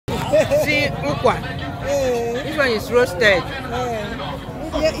See, ukwa. This one is roasted.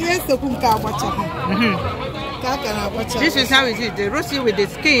 Yes, the kunka wacha. This is how it is. They roast it with the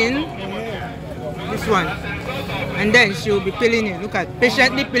skin. This one. And then she will be peeling it. Look at,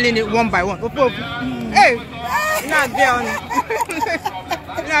 patiently peeling it one by one. Hey! Not down.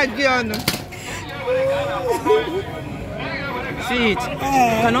 Not down. See it.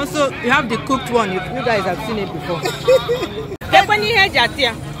 And also, you have the cooked one. You guys have seen it before. Take one here,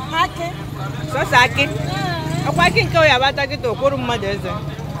 Jatia. So, Saki. I can't go about it to go to mother's.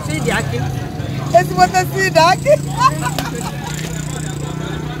 See the Aki. It's what I see, Aki.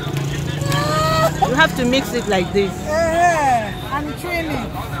 You have to mix it like this. I'm training.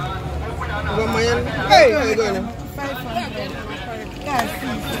 Hey!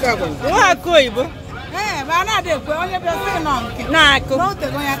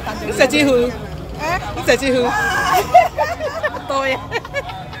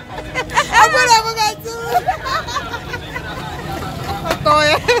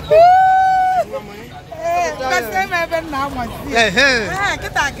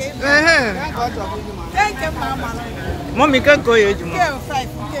 Mommy can't go here.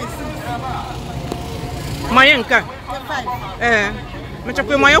 Mayanka.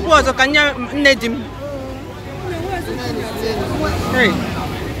 Machakwe mayo kwazo kanya nedim. Hey.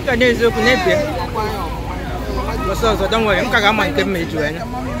 Kanezo kunebe. So don't worry, mkaga man ke meju en.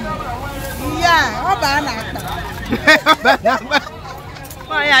 Yeah, oba na ata.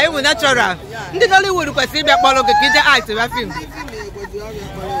 Oh yeah, it was natural. Ndi Nollywood ko si bia polo ke kije act ba film.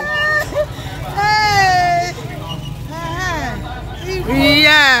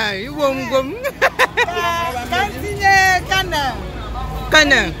 Yeah, you won't go.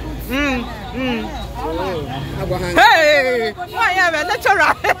 Kana. Hey, why am I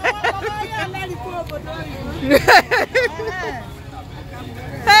natural?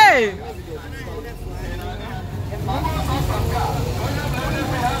 Hey.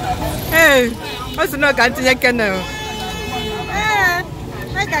 Hey, what's not continue kana?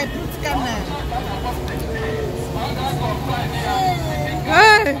 Like I put kana.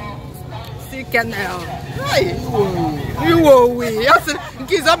 Hey, see canal. Hey, you will we? Yes,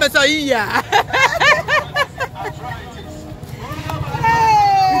 kids are so here.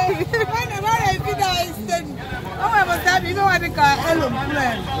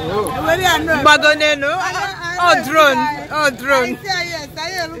 Bagoneno, oh drone.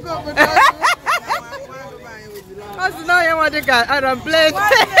 What's not you want to get Arab place?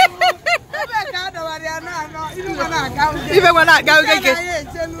 Even when I go get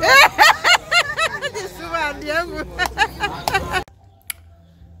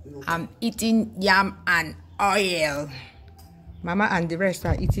I'm eating yam and oil. Mama and the rest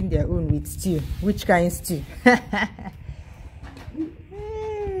are eating their own with stew. Which kind of stew?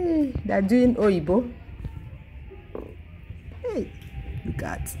 They're doing oibo. Hey,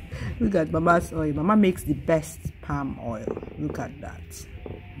 look at Mama's oil. Mama makes the best palm oil. Look at that.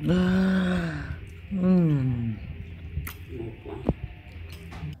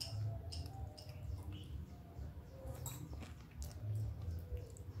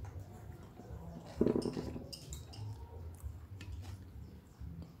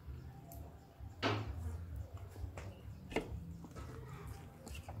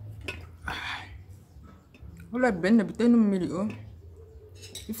 Ola ben na bitenu mmiri o.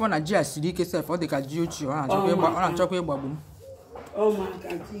 Ifo na ji asiri ike sef o de ka ji ochi o na chokwa igbagbo. Oh my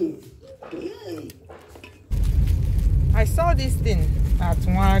God. I saw this thing at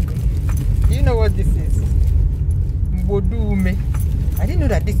Wago. Do you know what this is? Mbodume. I didn't know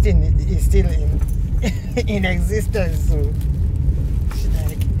that this thing is still in existence. So,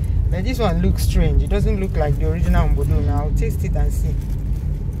 like, but this one looks strange. It doesn't look like the original Mbodume. I'll taste it and see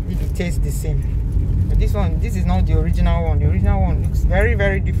if it tastes the same. But this is not the original one. The original one looks very,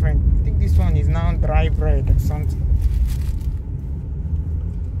 very different. I think this one is now dry bread or something.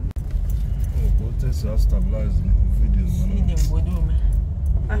 This is stabilizing videos.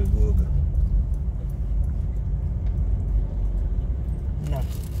 No,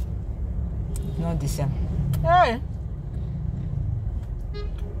 it's not the same. Hey,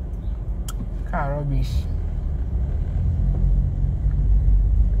 car rubbish.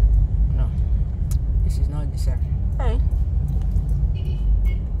 No, this is not the same. Hey,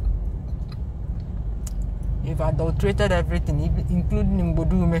 you've adulterated everything, including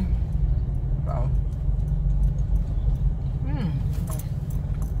Mbodume. Wow.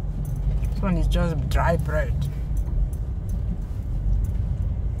 This one is just dry bread.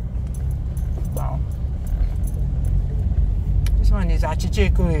 Wow. This one is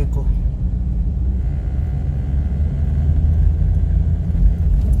achicheko eko.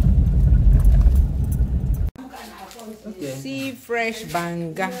 see fresh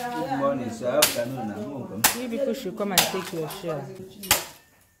banga. Good morning, sir. Afternoon. You people should come and take your share.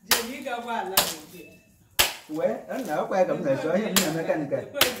 Where? I'm now quite a mess. I am a mechanical.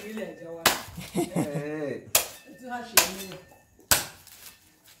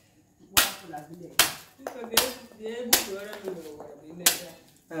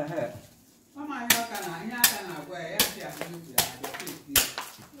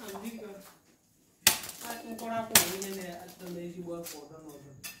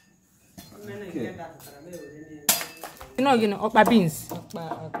 You know, beans.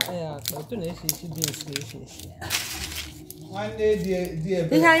 One day, dear.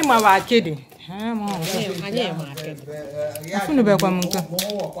 They have him our kidding.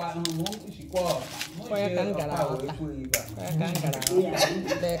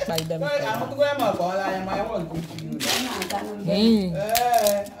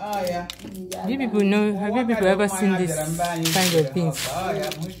 You people know, have you people ever seen this kind of things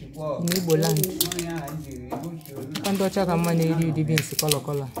in Igbo land? When do check on money, you the beans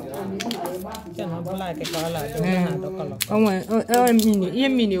color.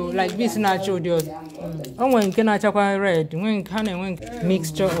 Like this natural deal. When can I check red? When can I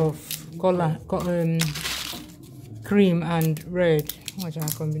mixture of color, cream and red? What's our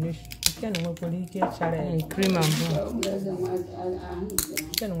combination? Cream and brown.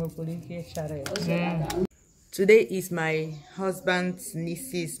 Today is my husband's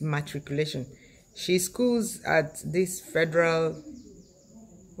niece's matriculation. She schools at this federal,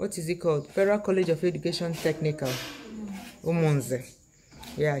 what is it called? Federal College of Education Technical, Umonze.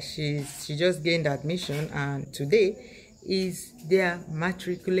 Yeah, she just gained admission, and today is their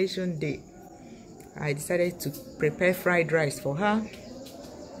matriculation day. I decided to prepare fried rice for her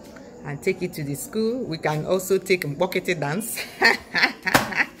and take it to the school. We can also take a bucket dance.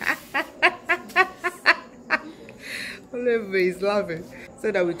 Oliver is laughing.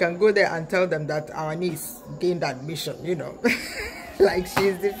 So that we can go there and tell them that our niece gained admission, you know. Like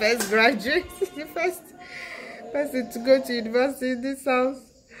she's the first graduate, the first person to go to university in this house.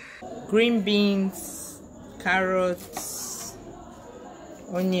 Green beans, carrots,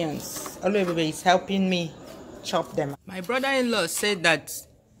 onions. Oliver is helping me chop them. My brother-in-law said that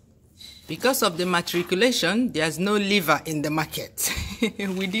because of the matriculation, there's no liver in the market.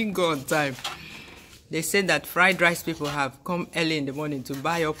 We didn't go on time. They said that fried rice people have come early in the morning to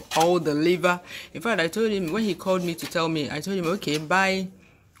buy up all the liver. In fact, I told him, when he called me to tell me, I told him, okay, buy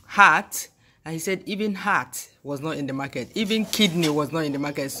heart. And he said even heart was not in the market. Even kidney was not in the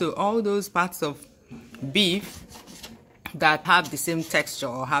market. So all those parts of beef that have the same texture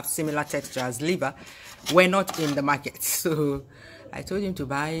or have similar texture as liver were not in the market. So I told him to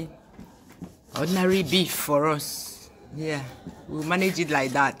buy ordinary beef for us. Yeah, we'll manage it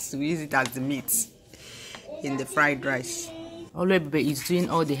like that. We use it as the meat in the fried rice. Oluebube is doing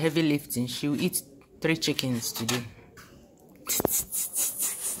all the heavy lifting. She will eat 3 chickens today.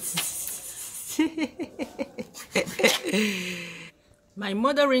 My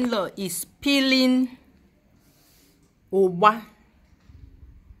mother-in-law is peeling owa.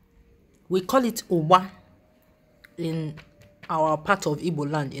 We call it owa in our part of Igbo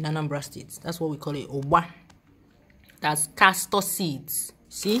land in Anambra State. That's what we call it, owa. That's castor seeds.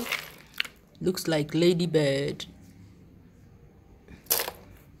 See? Looks like ladybird.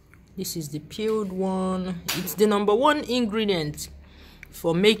 This is the peeled one. It's the #1 ingredient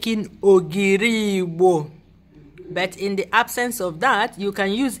for making ogiribo. But in the absence of that, you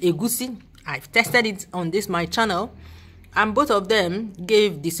can use egusi. I've tested it on my channel, and both of them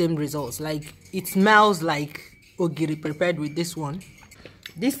gave the same results. Like, it smells like ogiri prepared with this one.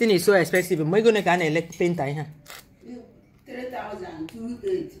 This thing is so expensive. We're gonna get an electric painter here.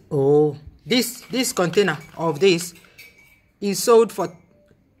 3,028. Oh. This container of this is sold for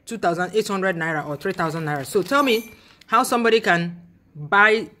 2,800 naira or 3,000 naira. So tell me how somebody can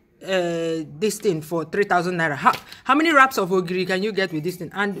buy this thing for 3,000 naira. How many wraps of ogiri can you get with this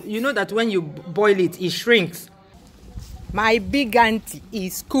thing? And you know that when you boil it, it shrinks. My big auntie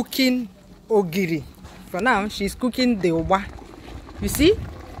is cooking ogiri. For now, she's cooking the owa. You see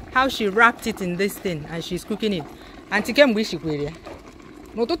how she wrapped it in this thing and she's cooking it. Auntie came with she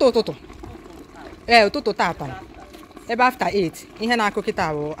no toto. Toto tatan. After 8, ihe na cook it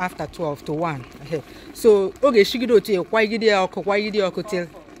after 12 to 1. So, okay, she go to why till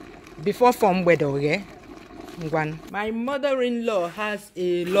before from weather, okay? My mother-in-law has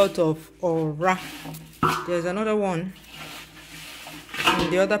a lot of ora. There's another one in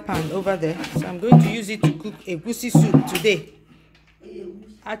the other pan over there. So I'm going to use it to cook a goosey soup today.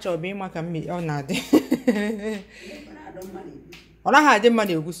 Actually, Ona ha de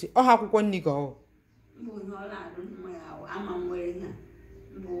money egusi. O ha akwukwo nni go.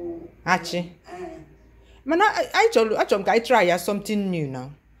 Achi. Man, I told I try something new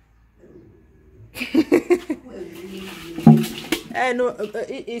now. No,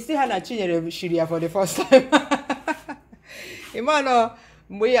 you see how Chinyere Shiria for the first time. Imano,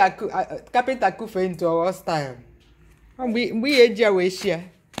 we are carpenter kufe into our style. We eja we share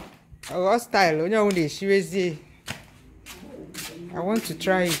our style. I want to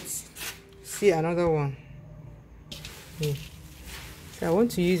try it. See another one. So I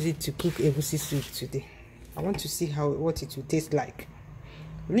want to use it to cook egusi soup today. I want to see what it will taste like.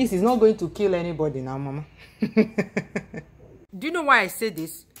 At least it's not going to kill anybody now, Mama. Do you know why I say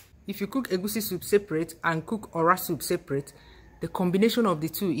this? If you cook egusi soup separate and cook ora soup separate, the combination of the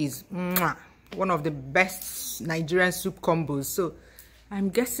two is one of the best Nigerian soup combos. So I'm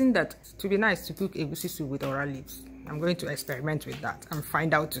guessing that it would be nice to cook egusi soup with ora leaves. I'm going to experiment with that and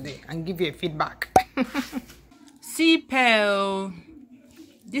find out today and give you a feedback. See pear.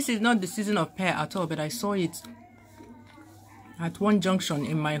 This is not the season of pear at all, but I saw it at one junction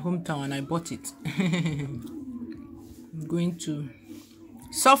in my hometown and I bought it. I'm going to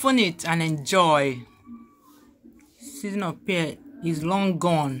soften it and enjoy. Season of pear is long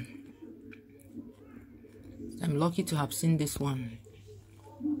gone. I'm lucky to have seen this one.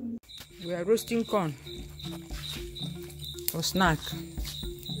 We are roasting corn for snack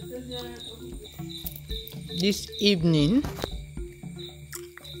this evening.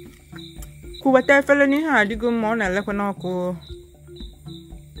 Kuwata feloni ha digo mo na lekwa na oku.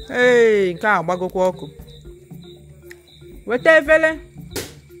 Hey, ka agbagokwa oku. Weta fele.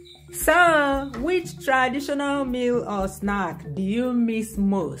 So, which traditional meal or snack do you miss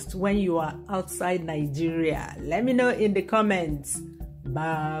most when you are outside Nigeria? Let me know in the comments.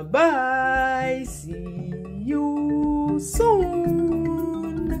 Bye bye. See you soon.